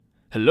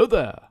Hello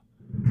there!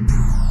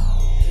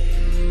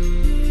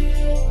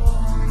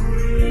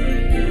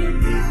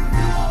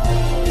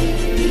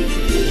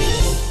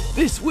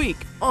 This week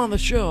on the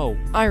show,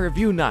 I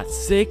review not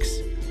 6,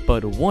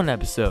 but 1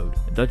 episode,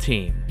 The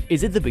Team.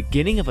 Is it the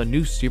beginning of a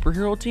new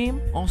superhero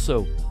team?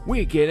 Also,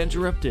 we get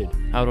interrupted.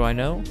 How do I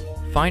know?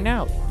 Find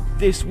out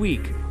this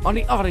week on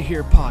the Outta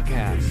Here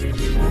podcast.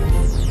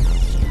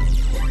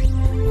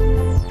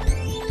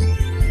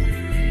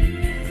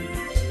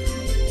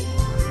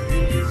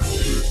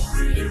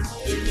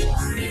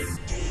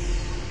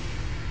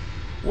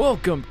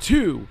 Welcome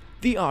to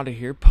the Outta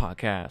Here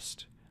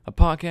podcast. A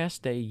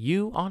podcast that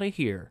you ought to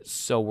hear,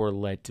 so we're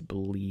led to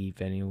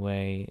believe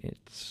anyway.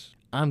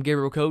 I'm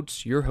Gabriel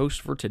Coates, your host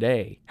for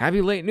today.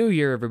 Happy late New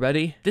Year,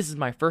 everybody. This is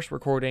my first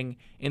recording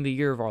in the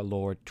year of our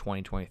Lord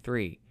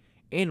 2023,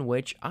 in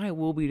which I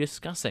will be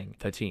discussing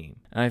The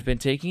Team. I've been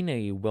taking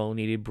a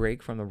well-needed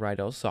break from the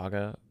Rydell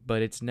saga,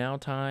 but it's now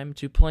time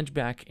to plunge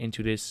back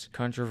into this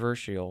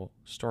controversial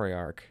story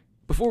arc.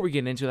 Before we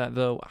get into that,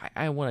 though,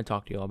 I want to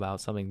talk to you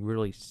about something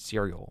really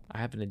cereal. I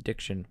have an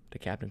addiction to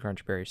Captain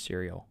Crunch Berry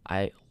cereal.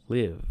 I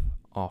live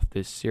off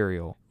this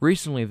cereal.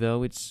 Recently,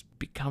 though, it's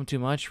become too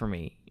much for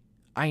me.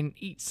 I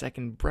eat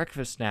second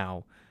breakfast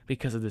now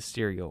because of this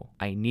cereal.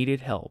 I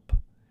needed help.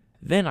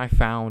 Then I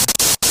found...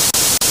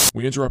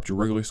 We interrupt your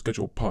regularly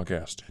scheduled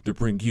podcast to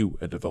bring you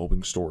a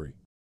developing story.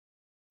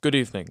 Good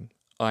evening.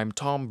 I'm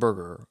Tom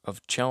Berger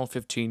of Channel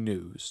 15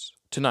 News.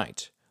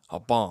 Tonight, a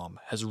bomb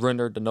has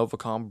rendered the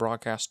Novacom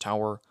broadcast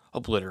tower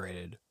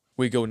obliterated.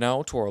 We go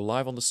now to our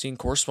live on the scene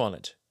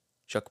correspondent,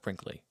 Chuck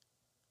Brinkley.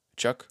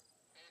 Chuck?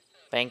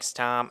 Thanks,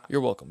 Tom. You're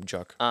welcome,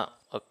 Chuck.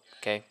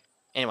 Okay.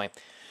 Anyway,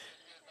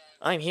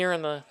 I'm here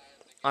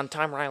on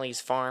Tom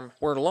Riley's farm,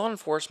 where law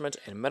enforcement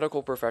and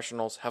medical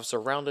professionals have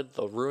surrounded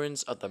the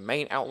ruins of the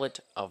main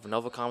outlet of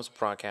Novacom's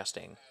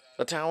broadcasting.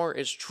 The tower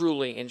is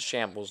truly in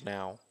shambles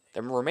now.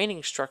 The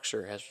remaining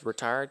structure has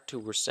retired to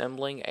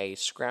resembling a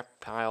scrap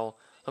pile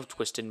of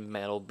twisted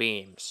metal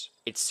beams.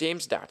 It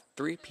seems that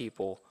 3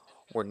 people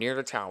were near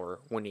the tower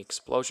when the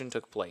explosion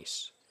took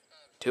place.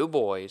 2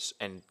 boys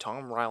and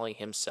Tom Riley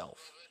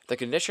himself. The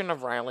condition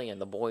of Riley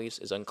and the boys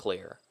is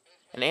unclear.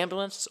 An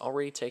ambulance has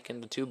already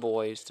taken the 2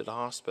 boys to the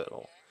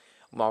hospital.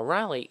 While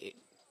Riley...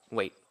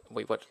 Wait,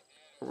 what?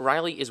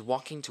 Riley is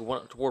walking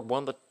toward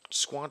one of the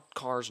squad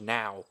cars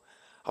now.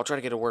 I'll try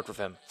to get a word with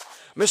him.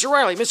 Mr.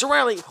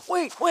 Riley!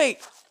 Wait!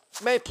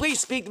 May I please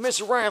speak to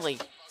Mr. Riley?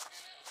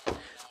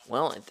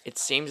 Well, it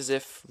seems as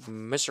if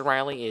Mr.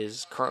 Riley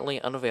is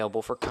currently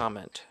unavailable for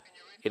comment.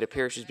 It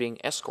appears he's being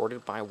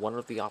escorted by one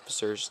of the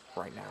officers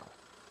right now.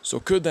 So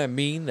could that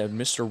mean that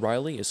Mr.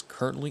 Riley is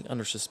currently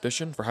under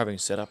suspicion for having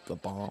set up the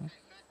bomb?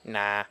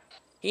 Nah,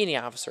 he and the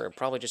officer are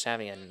probably just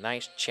having a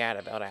nice chat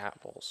about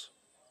apples.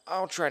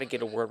 I'll try to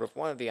get a word with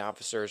one of the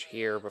officers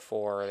here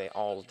before they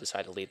all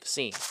decide to leave the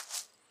scene.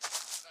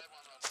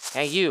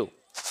 Hey, you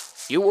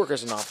work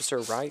as an officer,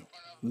 right?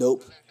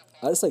 Nope.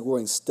 I just like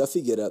wearing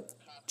stuffy get-up,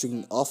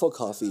 drinking awful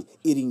coffee,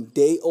 eating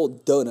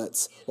day-old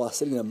donuts while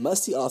sitting in a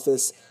musty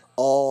office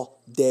all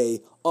day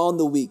on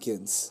the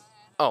weekends.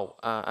 Oh,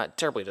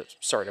 terribly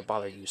sorry to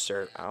bother you,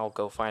 sir. I'll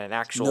go find an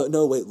actual...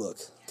 No, wait, look.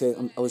 Okay,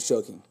 I was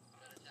joking.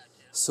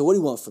 So what do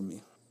you want from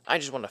me? I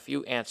just want a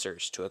few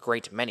answers to a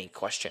great many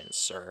questions,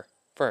 sir.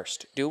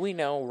 First, do we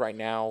know right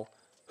now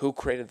who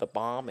created the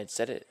bomb and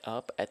set it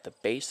up at the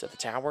base of the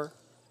tower?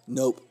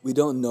 Nope, we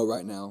don't know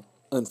right now.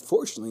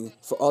 Unfortunately,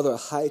 for all their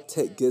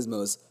high-tech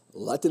gizmos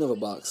like the Nova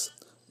Box,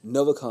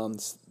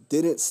 Novacom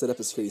didn't set up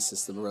a security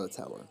system around the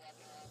tower.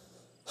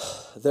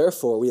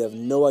 Therefore, we have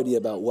no idea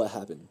about what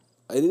happened.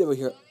 I did ever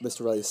hear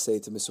Mr. Riley say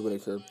to Mr.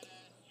 Whitaker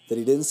that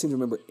he didn't seem to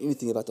remember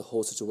anything about the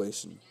whole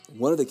situation.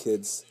 One of the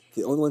kids,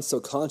 the only one still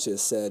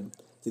conscious, said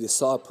that he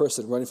saw a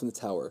person running from the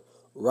tower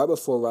right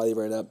before Riley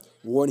ran up,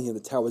 warning him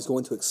the tower was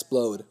going to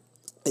explode.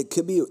 It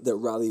could be that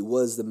Riley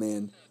was the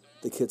man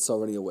the kid saw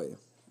running away.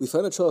 We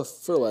found a trail of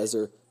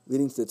fertilizer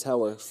leading to the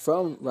tower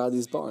from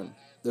Riley's barn.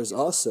 There's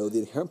also the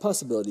inherent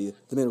possibility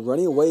the man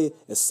running away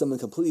is someone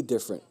completely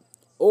different,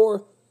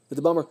 or that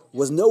the bomber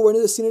was nowhere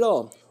near the scene at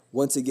all.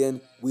 Once again,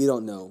 we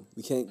don't know.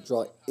 We can't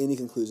draw any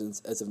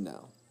conclusions as of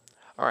now.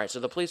 Alright, so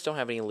the police don't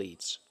have any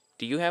leads.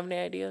 Do you have any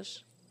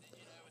ideas?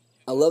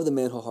 I love the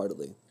man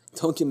wholeheartedly.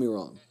 Don't get me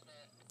wrong.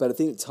 But I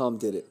think Tom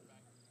did it.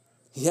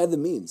 He had the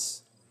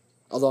means.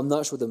 Although I'm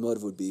not sure what the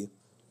motive would be.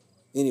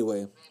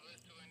 Anyway,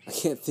 I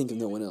can't think of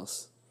no one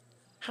else.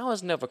 How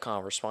has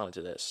Novacom responded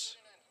to this?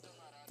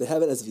 They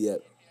haven't as of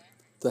yet.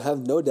 Though I have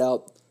no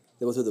doubt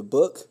they went through the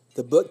book,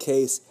 the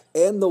bookcase,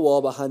 and the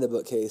wall behind the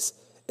bookcase,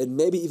 and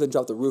maybe even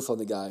dropped the roof on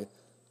the guy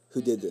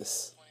who did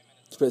this.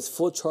 To press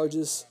full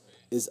charges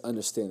is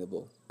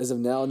understandable. As of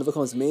now,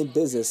 Novacom's main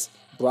business,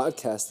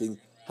 broadcasting,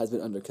 has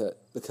been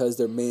undercut because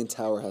their main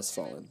tower has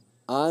fallen.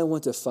 I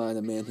want to find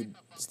the man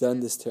who's done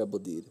this terrible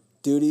deed.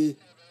 Duty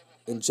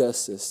and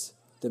justice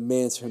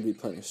demands for him to be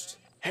punished.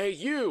 Hey,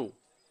 you!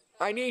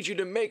 I need you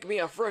to make me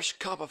a fresh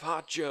cup of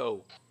hot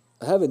Joe.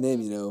 I have a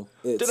name, you know.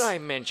 It's... Did I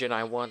mention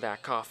I want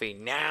that coffee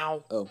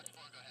now? Oh,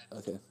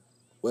 okay.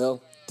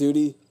 Well,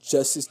 duty,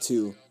 justice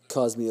too,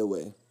 calls me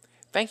away.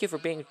 Thank you for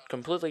being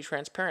completely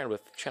transparent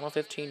with Channel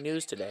 15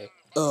 News today.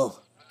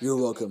 Oh, you're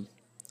welcome.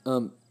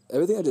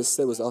 Everything I just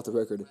said was off the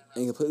record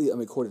and completely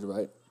unrecorded,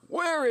 right?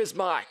 Where is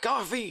my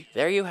coffee?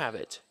 There you have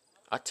it.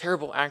 A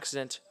terrible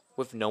accident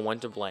with no one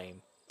to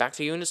blame. Back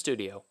to you in the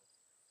studio.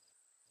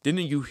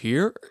 Didn't you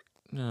hear?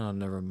 Oh,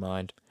 never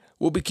mind.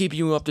 We'll be keeping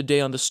you up to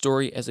date on the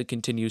story as it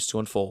continues to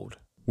unfold.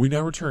 We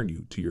now return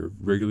you to your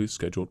regularly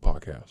scheduled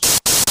podcast.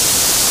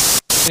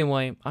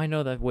 Anyway, I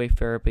know that wave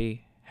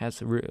therapy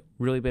has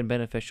really been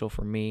beneficial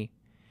for me,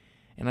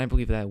 and I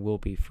believe that it will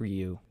be for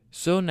you.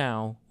 So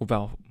now,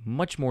 without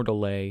much more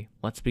delay,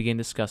 let's begin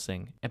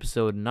discussing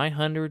episode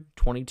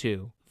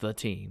 922, The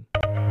Team.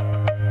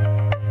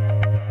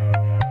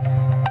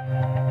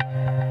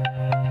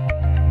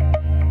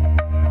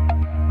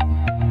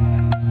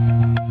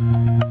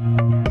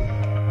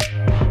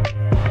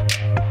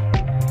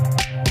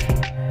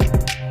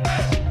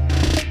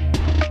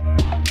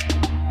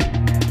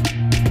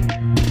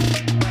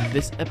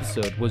 This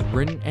episode was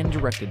written and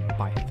directed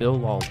by Phil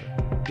Lawler.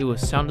 It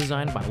was sound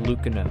designed by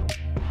Luke Cano.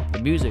 The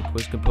music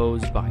was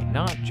composed by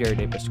not Jerry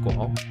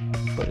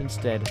DePasquale, but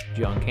instead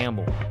John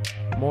Campbell.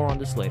 More on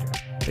this later.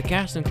 The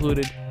cast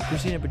included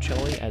Christina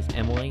Pacelli as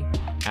Emily,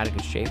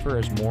 Atticus Schaefer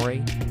as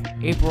Maury,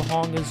 April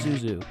Hong as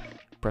Zuzu,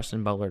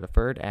 Preston Butler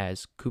III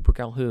as Cooper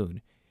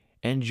Calhoun,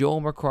 and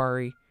Joel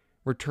McCrary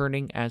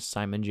returning as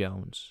Simon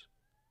Jones.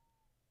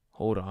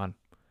 Hold on.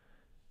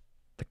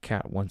 The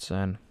cat wants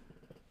in.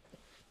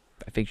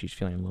 I think she's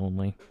feeling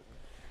lonely.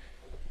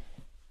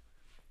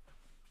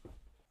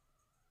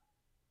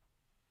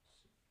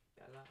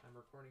 Bella, I'm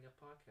recording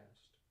a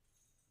podcast.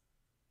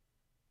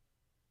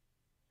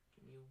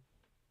 Do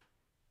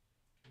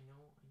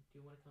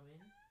you want to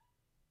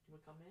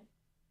come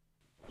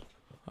in?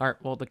 Alright,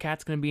 well, the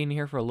cat's going to be in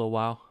here for a little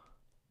while.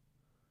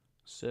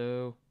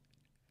 So,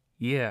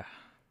 yeah.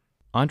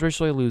 Andre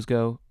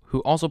Soyaluzgo, who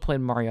also played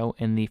Mario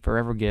in The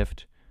Forever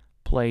Gift,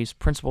 plays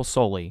Principal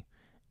Sully,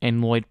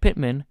 and Lloyd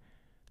Pittman,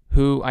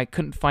 who I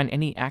couldn't find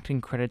any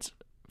acting credits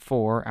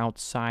for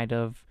outside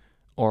of,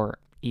 or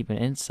even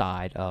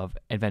inside of,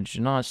 Adventures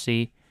in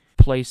Odyssey,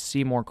 plays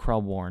Seymour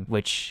Krelborn,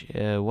 which,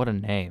 what a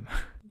name.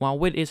 While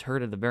wit is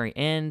heard at the very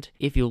end,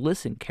 if you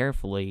listen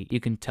carefully, you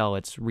can tell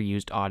it's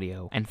reused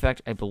audio. In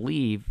fact, I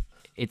believe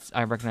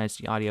I recognize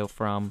the audio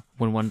from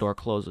When One Door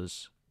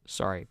Closes.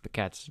 Sorry, the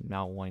cat's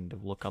now wanting to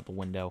look out the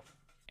window.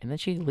 And then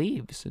she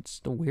leaves. It's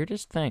the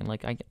weirdest thing.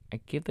 Like, I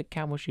give the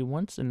cat what she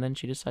wants, and then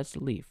she decides to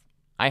leave.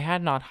 I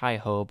had not high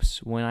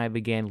hopes when I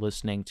began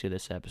listening to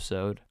this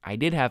episode. I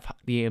did have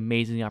the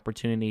amazing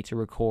opportunity to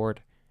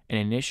record an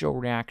initial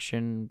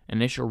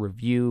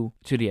review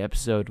to the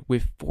episode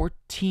with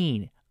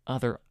 14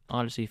 other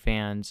Odyssey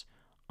fans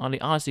on the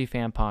Odyssey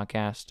Fan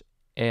Podcast,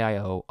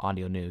 AIO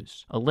Audio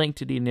News. A link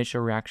to the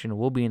initial reaction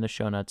will be in the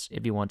show notes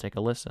if you want to take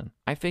a listen.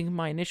 I think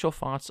my initial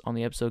thoughts on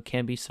the episode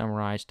can be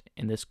summarized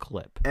in this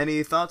clip.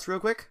 Any thoughts real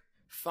quick?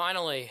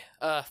 Finally,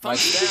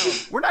 thumbs down.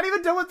 We're not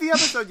even done with the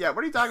episode yet.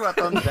 What are you talking about,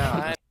 thumbs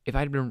down? If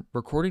I'd been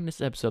recording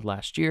this episode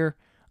last year,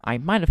 I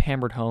might have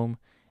hammered home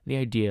the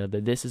idea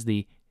that this is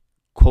the,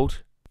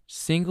 quote,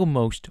 single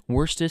most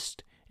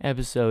worstest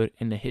episode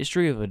in the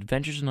history of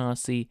Adventures in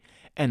Odyssey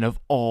and of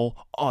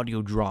all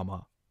audio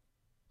drama,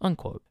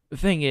 unquote. The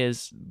thing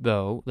is,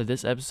 though, that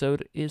this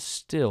episode is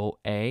still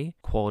A,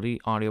 quality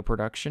audio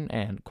production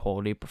and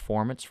quality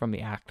performance from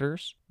the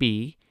actors,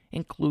 B,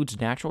 includes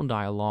natural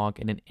dialogue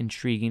and an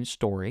intriguing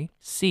story,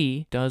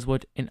 C, does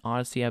what an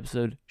Odyssey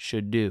episode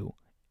should do,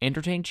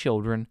 entertain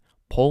children,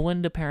 pull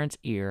in the parent's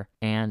ear,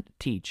 and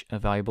teach a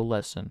valuable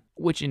lesson,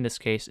 which in this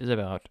case is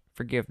about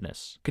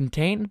forgiveness.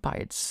 Contained by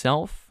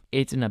itself,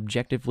 it's an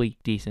objectively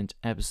decent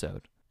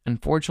episode.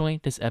 Unfortunately,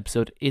 this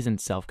episode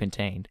isn't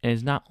self-contained, and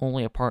is not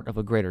only a part of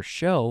a greater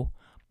show,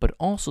 but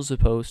also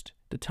supposed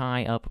to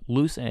tie up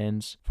loose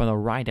ends from the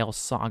Rydell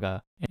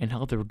saga and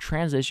help to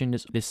transition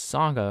this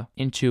saga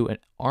into an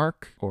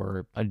arc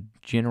or a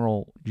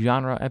general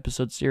genre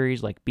episode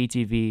series like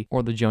BTV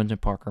or the Jones and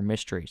Parker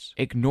Mysteries.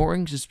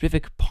 Ignoring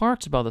specific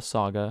parts about the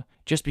saga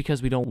just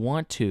because we don't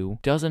want to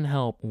doesn't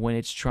help when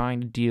it's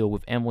trying to deal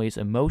with Emily's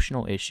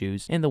emotional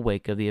issues in the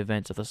wake of the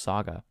events of the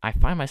saga. I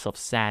find myself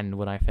saddened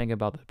when I think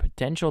about the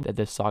potential that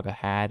this saga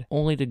had,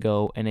 only to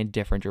go in a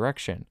different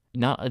direction.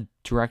 Not a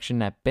direction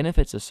that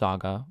benefits the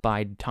saga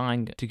by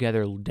tying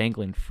together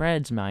dangling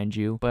threads, mind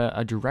you, but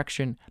a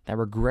direction that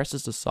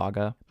regresses the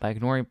saga by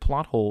ignoring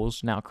plot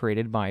holes now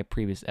created by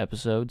previous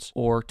episodes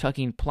or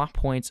tucking plot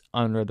points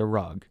under the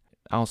rug.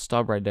 I'll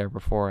stop right there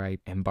before I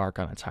embark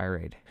on a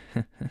tirade.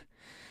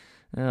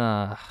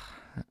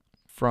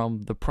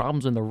 From the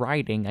problems in the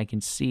writing, I can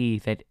see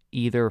that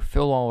either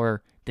Phil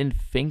Lawler didn't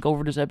think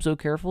over this episode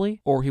carefully,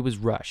 or he was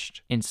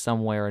rushed in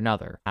some way or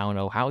another. I don't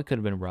know how he could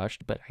have been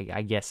rushed, but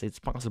I guess it's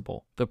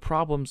possible. The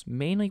problems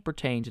mainly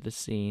pertain to the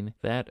scene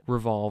that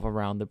revolve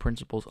around the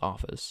principal's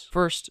office.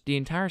 First, the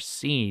entire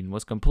scene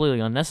was completely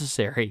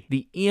unnecessary.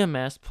 The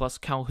EMS plus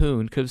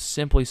Calhoun could have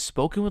simply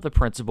spoken with the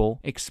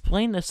principal,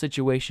 explained the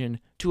situation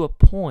to a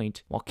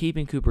point while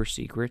keeping Cooper's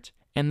secret,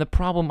 and the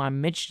problem I'm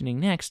mentioning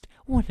next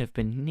wouldn't have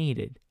been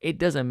needed. It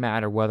doesn't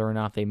matter whether or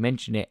not they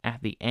mention it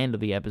at the end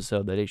of the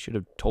episode that they should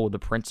have told the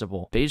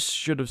principal. They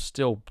should have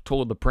still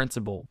told the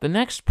principal. The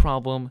next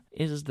problem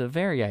is the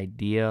very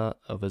idea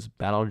of his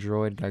battle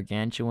droid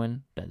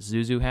Gargantuan that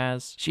Zuzu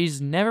has.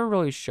 She's never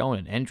really shown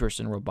an interest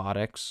in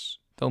robotics,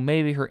 though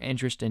maybe her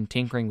interest in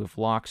tinkering with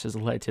locks has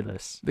led to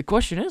this. The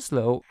question is,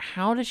 though,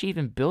 how did she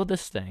even build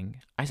this thing?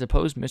 I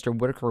suppose Mr.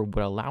 Whitaker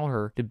would allow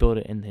her to build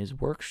it in his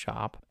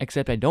workshop,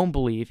 except I don't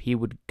believe he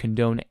would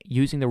condone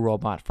using the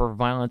robot for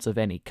violence of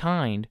any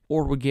kind,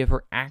 or would give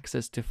her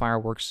access to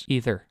fireworks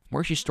either.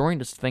 Where's she storing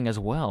this thing as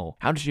well?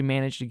 How did she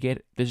manage to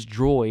get this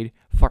droid,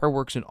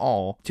 fireworks and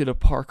all, to the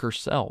park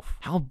herself?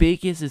 How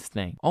big is this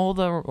thing? All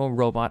the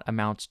robot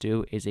amounts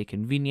to is a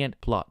convenient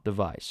plot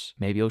device.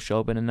 Maybe he'll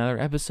show up in another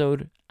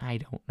episode. I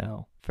don't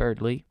know.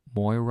 Thirdly,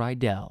 Moy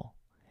Rydell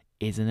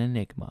is an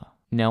enigma.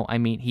 No, I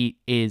mean he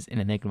is an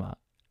enigma,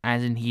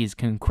 as in he is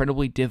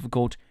incredibly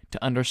difficult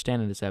to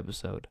understand in this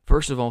episode.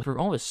 First of all, for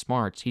all his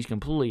smarts, he's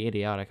completely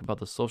idiotic about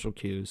the social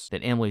cues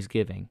that Emily's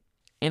giving.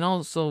 And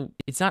also,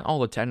 it's not all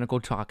the technical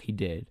talk he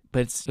did,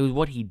 but it was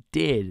what he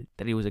did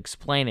that he was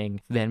explaining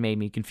that made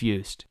me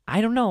confused.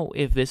 I don't know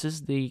if this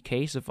is the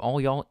case of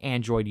all y'all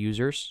Android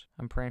users.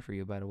 I'm praying for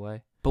you, by the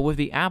way. But with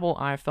the Apple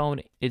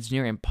iPhone, it's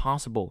near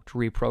impossible to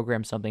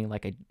reprogram something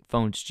like a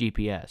phone's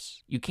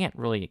GPS. You can't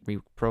really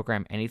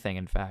reprogram anything,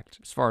 in fact,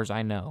 as far as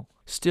I know.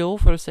 Still,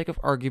 for the sake of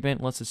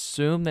argument, let's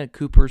assume that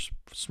Cooper's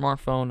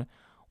smartphone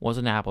was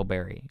an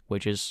Appleberry,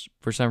 which is,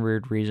 for some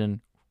weird reason,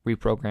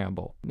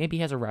 reprogrammable. Maybe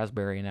he has a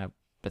Raspberry and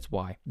that's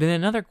why. Then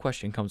another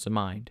question comes to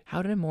mind.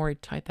 How did Mori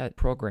type that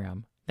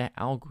program, that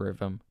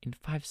algorithm, in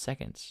 5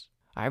 seconds?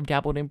 I've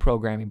dabbled in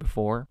programming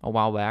before, a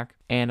while back,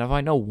 and if I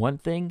know one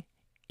thing,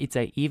 it's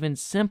that even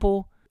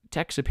simple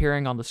text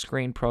appearing on the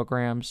screen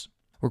programs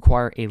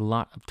require a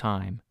lot of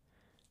time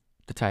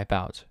to type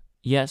out.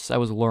 Yes, I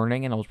was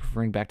learning and I was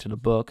referring back to the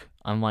book,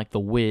 unlike the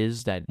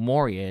whiz that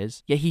Mori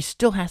is, yet he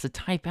still has to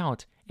type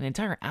out an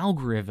entire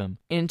algorithm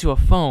into a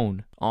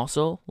phone.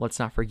 Also, let's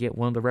not forget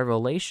one of the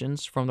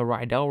revelations from the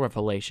Rydell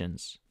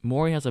revelations.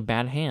 Mori has a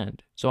bad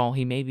hand, so while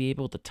he may be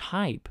able to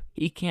type,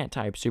 he can't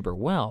type super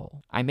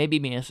well. I may be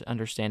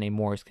misunderstanding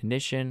Mori's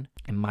condition.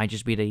 It might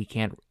just be that he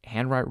can't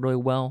handwrite really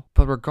well,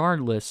 but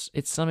regardless,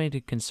 it's something to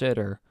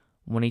consider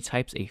when he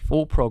types a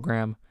full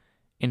program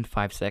in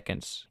 5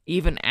 seconds.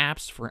 Even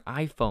apps for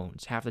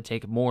iPhones have to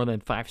take more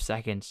than 5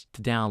 seconds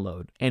to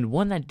download, and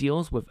one that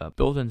deals with a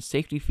built-in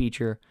safety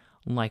feature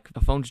like the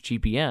phone's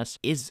GPS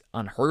is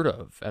unheard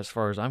of as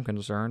far as I'm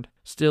concerned.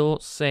 Still,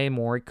 say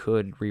Mori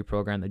could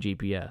reprogram the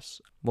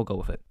GPS. We'll go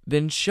with it.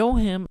 Then show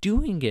him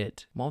doing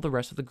it while the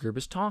rest of the group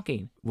is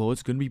talking. Well,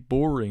 it's going to be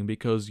boring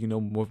because,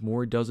 if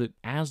Mori does it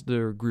as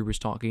the group is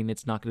talking,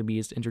 it's not going to be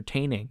as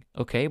entertaining.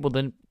 Okay, well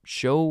then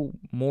show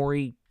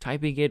Mori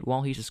typing it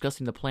while he's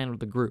discussing the plan with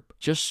the group.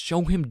 Just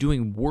show him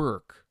doing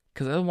work,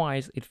 because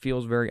otherwise it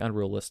feels very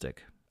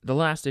unrealistic. The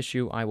last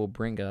issue I will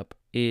bring up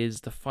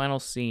is the final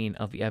scene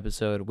of the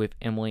episode with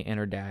Emily and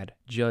her dad,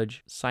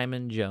 Judge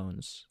Simon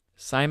Jones.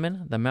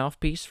 Simon, the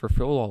mouthpiece for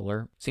Phil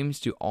Lawler, seems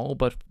to all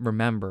but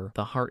remember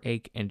the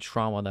heartache and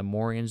trauma that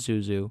Mori and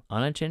Zuzu,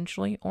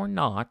 unintentionally or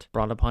not,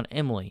 brought upon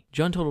Emily.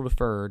 John Total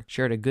III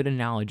shared a good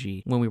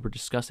analogy when we were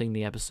discussing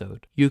the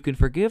episode. You can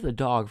forgive the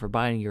dog for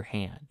biting your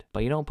hand,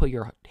 but you don't put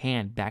your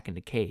hand back in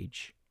the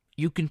cage.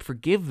 You can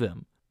forgive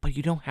them, but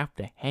you don't have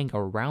to hang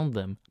around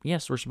them.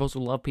 Yes, we're supposed to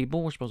love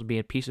people, we're supposed to be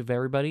at peace with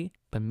everybody,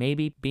 but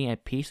maybe being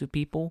at peace with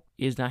people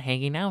is not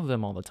hanging out with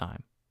them all the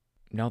time.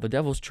 Now, the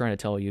devil's trying to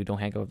tell you don't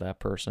hang out with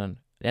that person.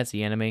 That's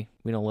the enemy.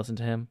 We don't listen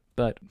to him.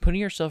 But putting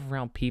yourself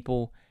around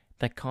people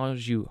that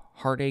cause you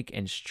heartache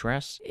and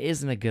stress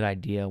isn't a good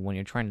idea when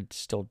you're trying to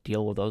still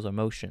deal with those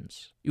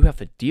emotions. You have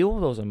to deal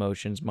with those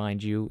emotions,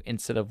 mind you,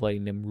 instead of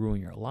letting them ruin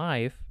your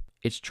life.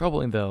 It's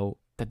troubling, though,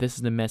 that this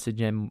is the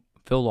message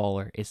Phil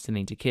Lawler is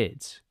sending to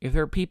kids. If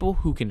there are people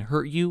who can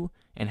hurt you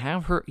and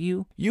have hurt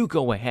you, you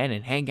go ahead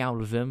and hang out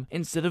with them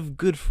instead of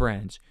good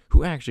friends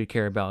who actually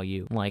care about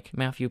you, like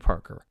Matthew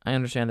Parker. I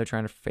understand they're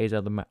trying to phase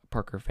out the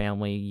Parker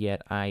family,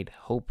 yet I'd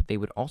hope they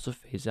would also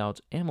phase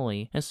out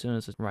Emily as soon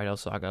as the Rydell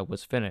saga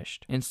was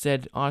finished.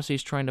 Instead,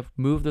 Odyssey's trying to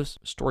move this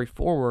story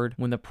forward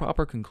when the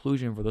proper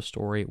conclusion for the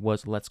story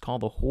was let's call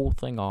the whole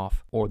thing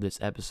off or this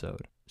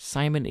episode.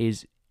 Simon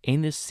is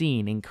in this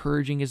scene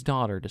encouraging his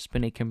daughter to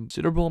spend a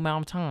considerable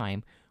amount of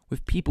time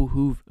with people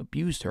who've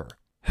abused her.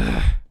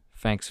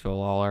 Thanks, Phil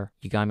Lawler.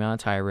 You got me on a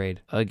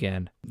tirade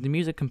again. The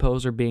music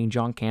composer being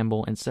John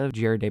Campbell instead of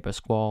Jared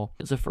DePasquale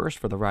is a first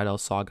for the Rydell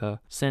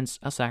saga since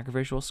A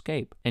Sacrificial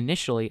Escape.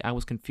 Initially, I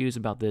was confused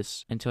about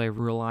this until I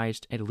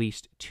realized at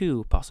least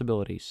two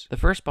possibilities. The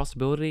first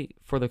possibility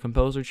for the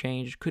composer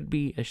change could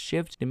be a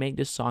shift to make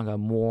this saga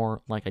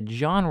more like a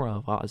genre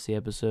of Odyssey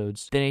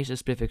episodes than a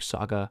specific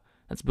saga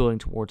that's building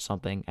towards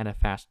something at a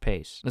fast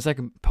pace. The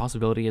second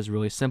possibility is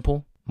really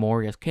simple.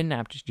 Mori has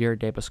kidnapped Jared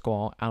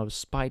DePasquale out of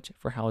spite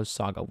for how his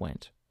saga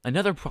went.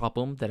 Another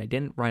problem that I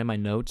didn't write in my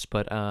notes,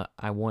 but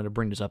I wanted to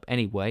bring this up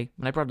anyway,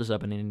 and I brought this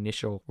up in an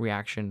initial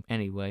reaction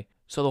anyway.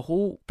 So the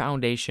whole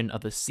foundation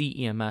of the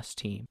CEMS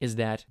team is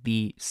that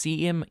the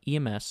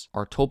CEMS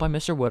are told by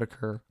Mr.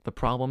 Whitaker the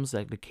problems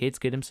that the kids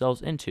get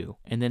themselves into,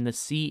 and then the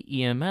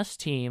CEMS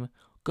team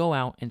go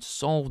out and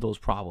solve those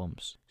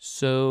problems.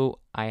 So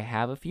I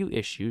have a few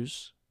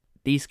issues.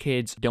 These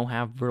kids don't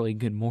have really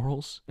good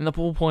morals, and the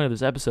whole point of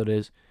this episode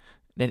is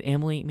that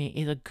Emily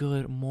is a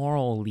good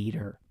moral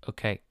leader.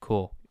 Okay,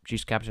 cool.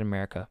 She's Captain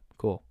America.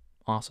 Cool.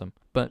 Awesome.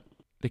 But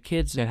the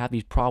kids that have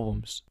these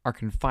problems are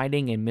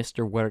confiding in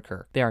Mr.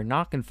 Whitaker. They are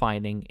not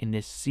confiding in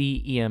this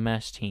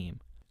CEMS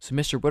team. So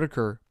Mr.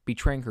 Whitaker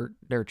betraying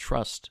their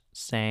trust,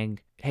 saying,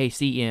 hey,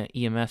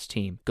 CEMS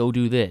team, go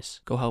do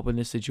this. Go help in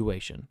this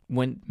situation.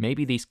 When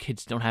maybe these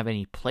kids don't have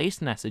any place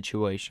in that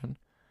situation.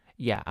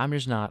 Yeah, I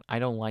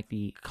don't like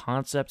the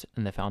concept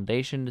and the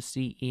foundation the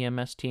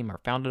CEMS team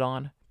are founded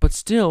on. But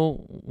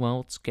still,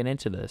 well, let's get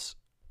into this.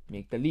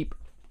 Make the leap.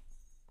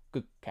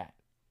 Good cat.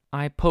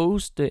 I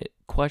posed the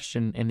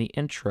question in the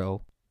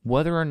intro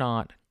whether or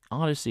not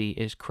Odyssey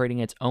is creating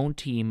its own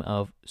team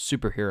of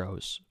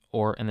superheroes,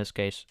 or in this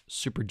case,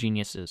 super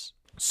geniuses.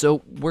 So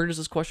where does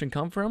this question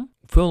come from?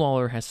 Phil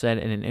Lawler has said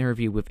in an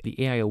interview with the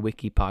AIO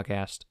Wiki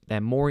podcast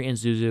that Mori and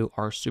Zuzu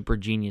are super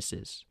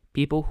geniuses,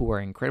 people who are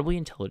incredibly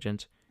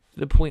intelligent to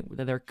the point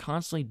that they're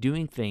constantly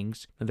doing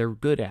things that they're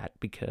good at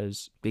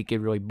because they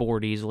get really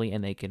bored easily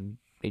and they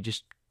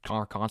just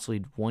are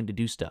constantly wanting to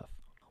do stuff.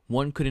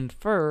 One could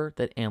infer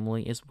that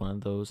Emily is one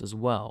of those as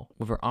well,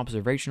 with her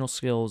observational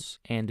skills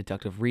and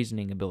deductive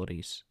reasoning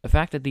abilities. The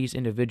fact that these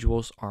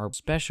individuals are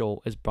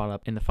special is brought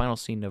up in the final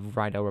scene of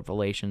Rydell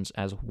Revelations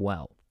as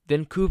well.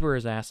 Then Cooper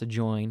is asked to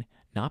join,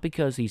 not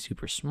because he's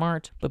super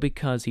smart, but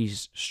because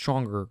he's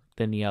stronger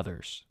than the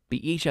others. They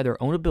each have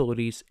their own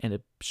abilities and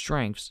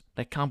strengths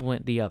that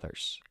complement the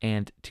others,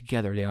 and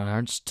together they are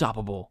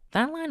unstoppable.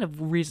 That line of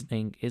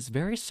reasoning is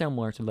very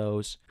similar to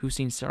those who've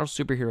seen several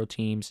superhero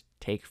teams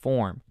take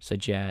form,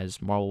 such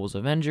as Marvel's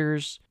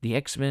Avengers, the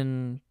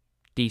X-Men,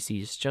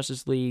 DC's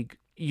Justice League.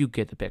 You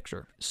get the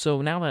picture.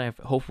 So now that I've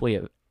hopefully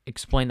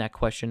explained that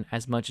question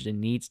as much as it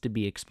needs to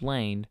be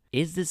explained,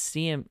 is the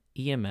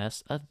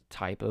CEMS a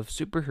type of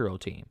superhero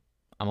team?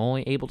 I'm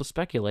only able to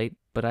speculate,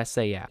 but I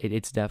say yeah,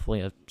 it's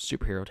definitely a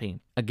superhero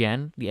team.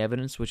 Again, the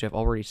evidence, which I've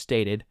already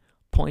stated,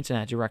 points in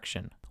that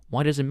direction.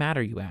 Why does it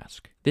matter, you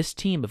ask? This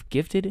team of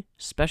gifted,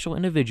 special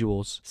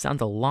individuals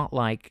sounds a lot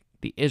like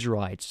the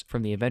Israelites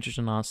from the Adventures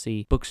in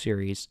Odyssey book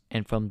series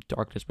and from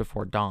Darkness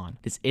Before Dawn.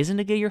 This isn't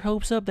to get your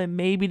hopes up that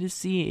maybe the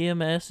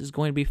CEMS is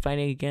going to be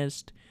fighting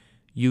against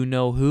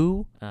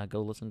you-know-who.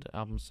 Go listen to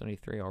album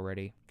 73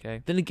 already,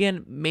 okay? Then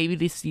again, maybe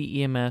the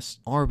CEMS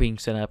are being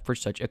set up for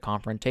such a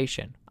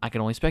confrontation. I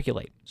can only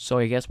speculate. So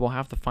I guess we'll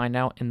have to find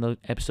out in the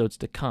episodes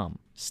to come.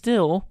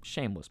 Still,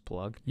 shameless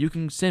plug, you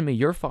can send me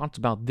your thoughts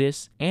about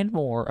this and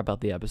more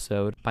about the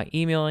episode by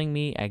emailing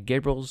me at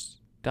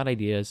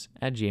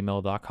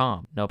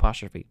gabriels.ideas@gmail.com. No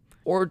apostrophe.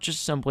 Or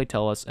just simply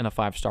tell us in a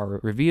 5-star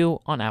review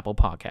on Apple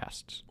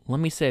Podcasts. Let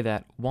me say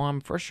that while I'm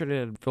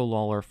frustrated at Phil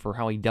Lawler for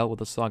how he dealt with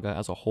the saga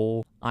as a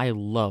whole, I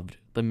loved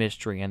the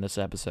mystery in this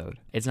episode.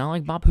 It's not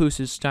like Bob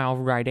Hoose's style of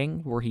writing,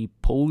 where he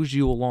pulls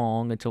you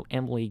along until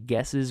Emily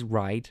guesses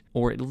right,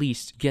 or at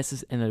least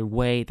guesses in a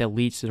way that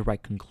leads to the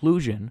right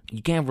conclusion.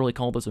 You can't really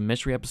call this a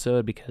mystery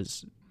episode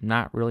because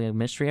not really a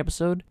mystery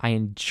episode.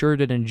 I sure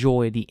did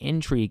enjoy the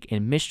intrigue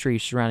and mystery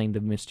surrounding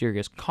the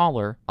mysterious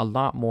caller a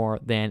lot more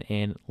than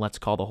in Let's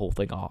Call the Whole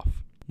Thing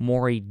Off.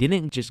 Maury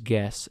didn't just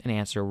guess and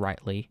answer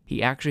rightly,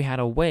 he actually had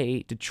a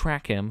way to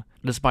track him,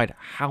 despite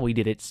how he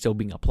did it still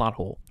being a plot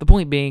hole. The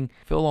point being,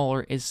 Phil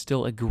Lawler is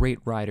still a great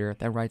writer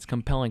that writes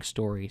compelling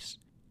stories.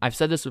 I've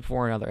said this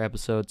before in other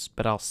episodes,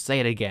 but I'll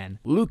say it again.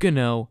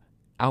 Lucano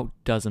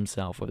outdoes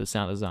himself with his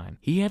sound design.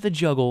 He had to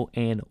juggle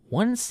in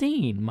one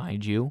scene,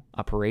 mind you,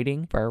 a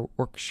parading,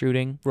 firework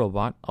shooting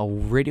robot, a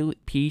radio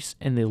piece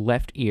in the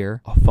left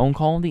ear, a phone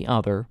call in the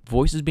other,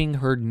 voices being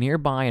heard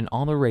nearby and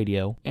on the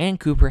radio, and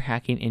Cooper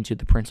hacking into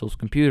the principal's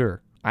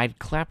computer. I'd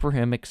clap for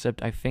him,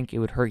 except I think it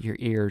would hurt your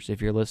ears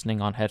if you're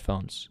listening on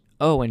headphones.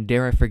 Oh, and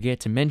dare I forget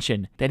to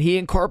mention that he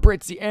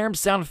incorporates the ARM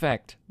sound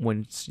effect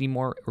when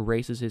Seymour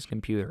erases his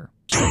computer.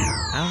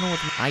 I don't know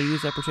what I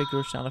use that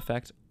particular sound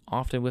effect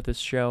often with this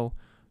show,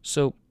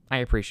 so I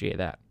appreciate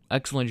that.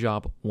 Excellent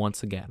job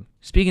once again.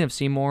 Speaking of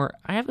Seymour,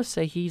 I have to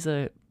say he's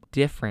a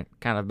different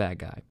kind of bad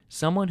guy.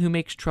 Someone who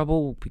makes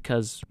trouble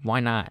because why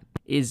not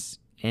is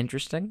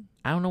interesting.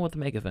 I don't know what to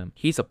make of him.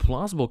 He's a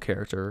plausible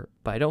character,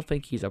 but I don't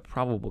think he's a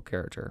probable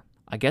character.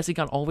 I guess he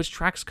got all of his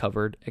tracks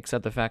covered,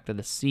 except the fact that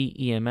the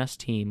CEMS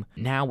team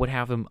now would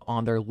have him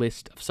on their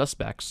list of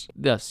suspects.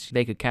 Thus,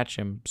 they could catch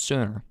him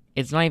sooner.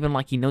 It's not even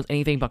like he knows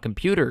anything about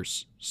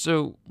computers.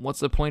 So,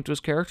 what's the point to his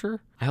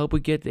character? I hope we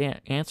get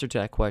the answer to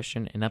that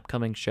question in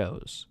upcoming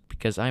shows,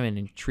 because I'm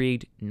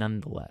intrigued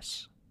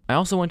nonetheless. I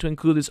also want to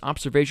include this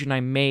observation I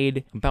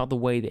made about the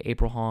way that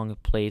April Hong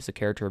plays the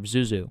character of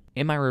Zuzu.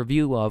 In my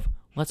review of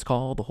Let's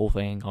Call the Whole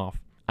Thing Off,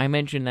 I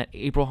mentioned that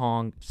April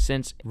Hong,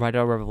 since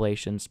Rydell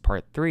Revelations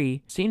Part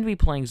 3, seemed to be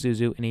playing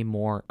Zuzu in a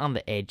more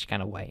on-the-edge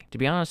kind of way. To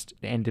be honest,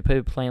 and to put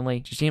it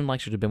plainly, she seemed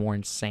like she would have been more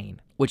insane.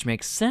 Which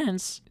makes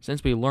sense,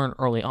 since we learn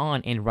early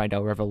on in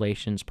Rydell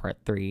Revelations Part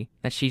 3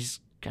 that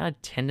she's got a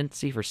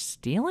tendency for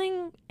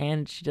stealing,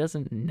 and she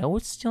doesn't know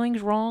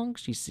stealing's wrong.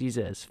 She sees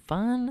it as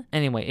fun.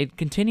 Anyway, it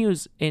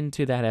continues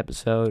into that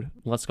episode.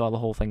 Let's call the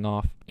whole thing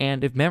off.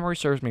 And if memory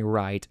serves me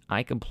right,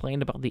 I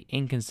complained about the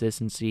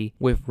inconsistency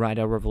with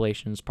Rydell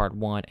Revelations Part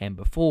 1 and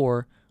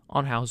before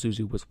on how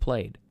Zuzu was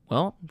played.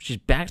 Well, she's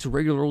back to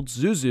regular old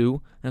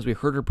Zuzu, as we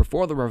heard her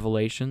before the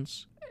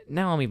Revelations.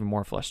 Now I'm even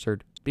more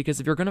flustered. Because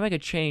if you're going to make a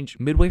change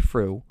midway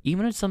through,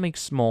 even if it's something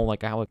small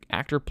like how an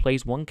actor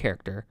plays one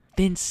character,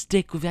 then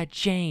stick with that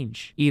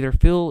change. Either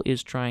Phil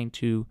is trying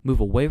to move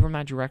away from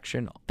that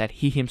direction that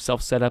he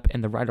himself set up in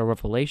the Rydell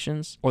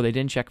Revelations, or they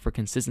didn't check for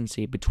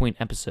consistency between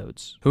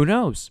episodes. Who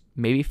knows?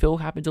 Maybe Phil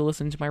happened to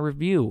listen to my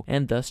review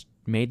and thus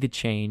made the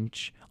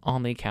change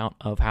on the account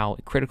of how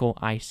critical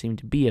I seem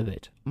to be of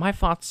it. My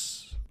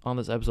thoughts on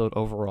this episode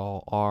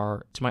overall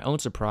are, to my own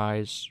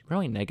surprise,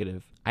 really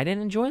negative. I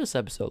didn't enjoy this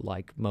episode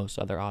like most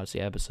other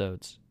Odyssey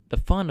episodes. The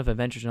fun of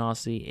Adventures in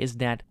Odyssey is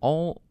that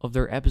all of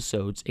their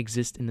episodes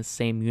exist in the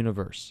same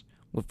universe,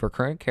 with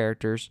recurrent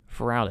characters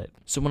throughout it.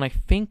 So when I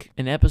think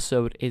an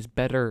episode is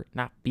better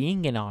not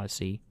being in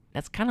Odyssey,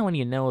 that's kind of when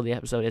you know the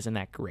episode isn't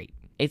that great.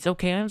 It's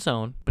okay on its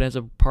own, but as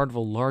a part of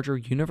a larger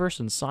universe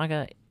and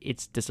saga,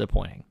 it's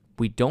disappointing.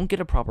 We don't get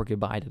a proper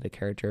goodbye to the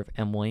character of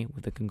Emily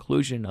with the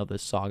conclusion of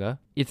this saga.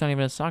 It's not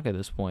even a saga at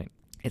this point.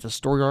 It's a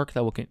story arc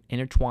that will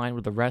intertwine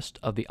with the rest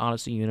of the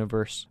Odyssey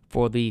universe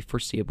for the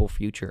foreseeable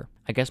future.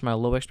 I guess my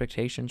low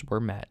expectations were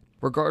met.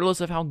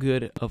 Regardless of how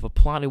good of a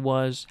plot it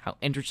was, how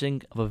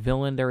interesting of a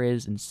villain there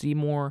is in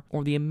Seymour,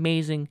 or the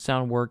amazing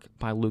sound work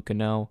by Luke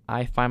Cano,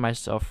 I find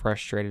myself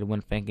frustrated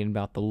when thinking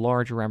about the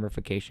large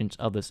ramifications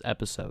of this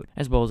episode,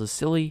 as well as a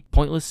silly,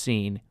 pointless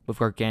scene with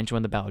Gargantua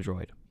the Battle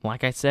Droid.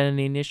 Like I said in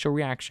the initial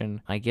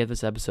reaction, I give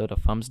this episode a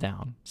thumbs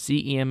down.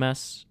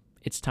 CEMS,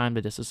 it's time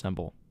to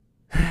disassemble.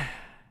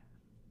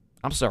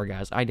 I'm sorry,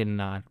 guys. I did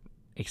not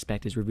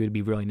expect this review to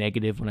be really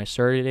negative when I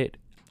started it.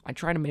 I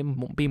try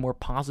to be more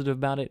positive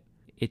about it.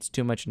 It's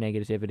too much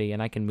negativity,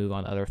 and I can move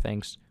on to other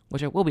things,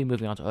 which I will be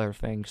moving on to other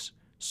things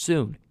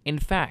soon. In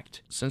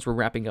fact, since we're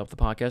wrapping up the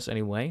podcast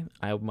anyway,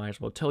 I might as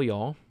well tell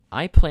y'all,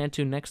 I plan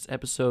to next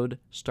episode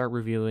start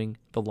reviewing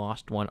the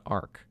Lost One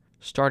arc,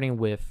 starting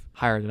with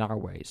Higher Than Our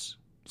Ways.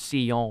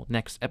 See y'all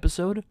next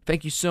episode.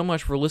 Thank you so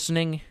much for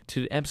listening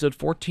to episode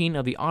 14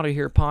 of the Auto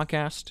Here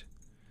podcast.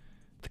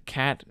 The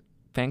cat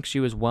thanks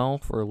you as well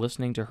for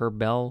listening to her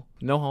bell.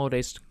 No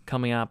holidays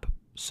coming up,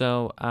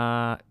 so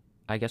I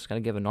guess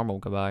gotta give a normal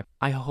goodbye.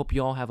 I hope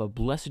you all have a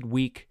blessed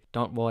week.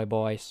 Don't worry,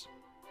 boys.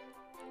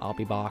 I'll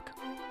be back.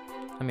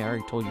 I mean, I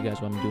already told you guys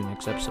what I'm doing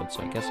next episode,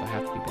 so I guess I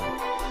have to be back.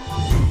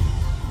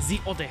 The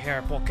Other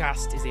Hair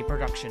Podcast is a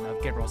production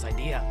of Gabriel's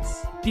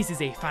Ideas. This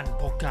is a fan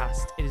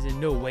podcast. It is in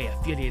no way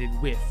affiliated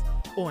with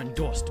or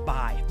endorsed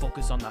by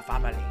Focus on the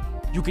Family.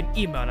 You can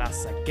email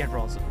us at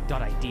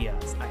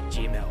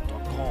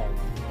gabriels.ideas@gmail.com.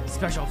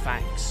 Special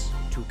thanks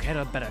to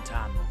Kera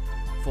Beratan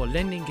for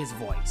lending his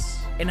voice.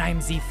 And I'm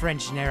the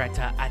French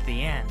narrator at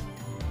the end.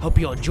 Hope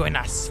you'll join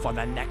us for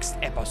the next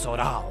episode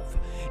of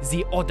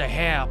The Other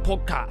Hair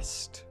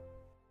Podcast.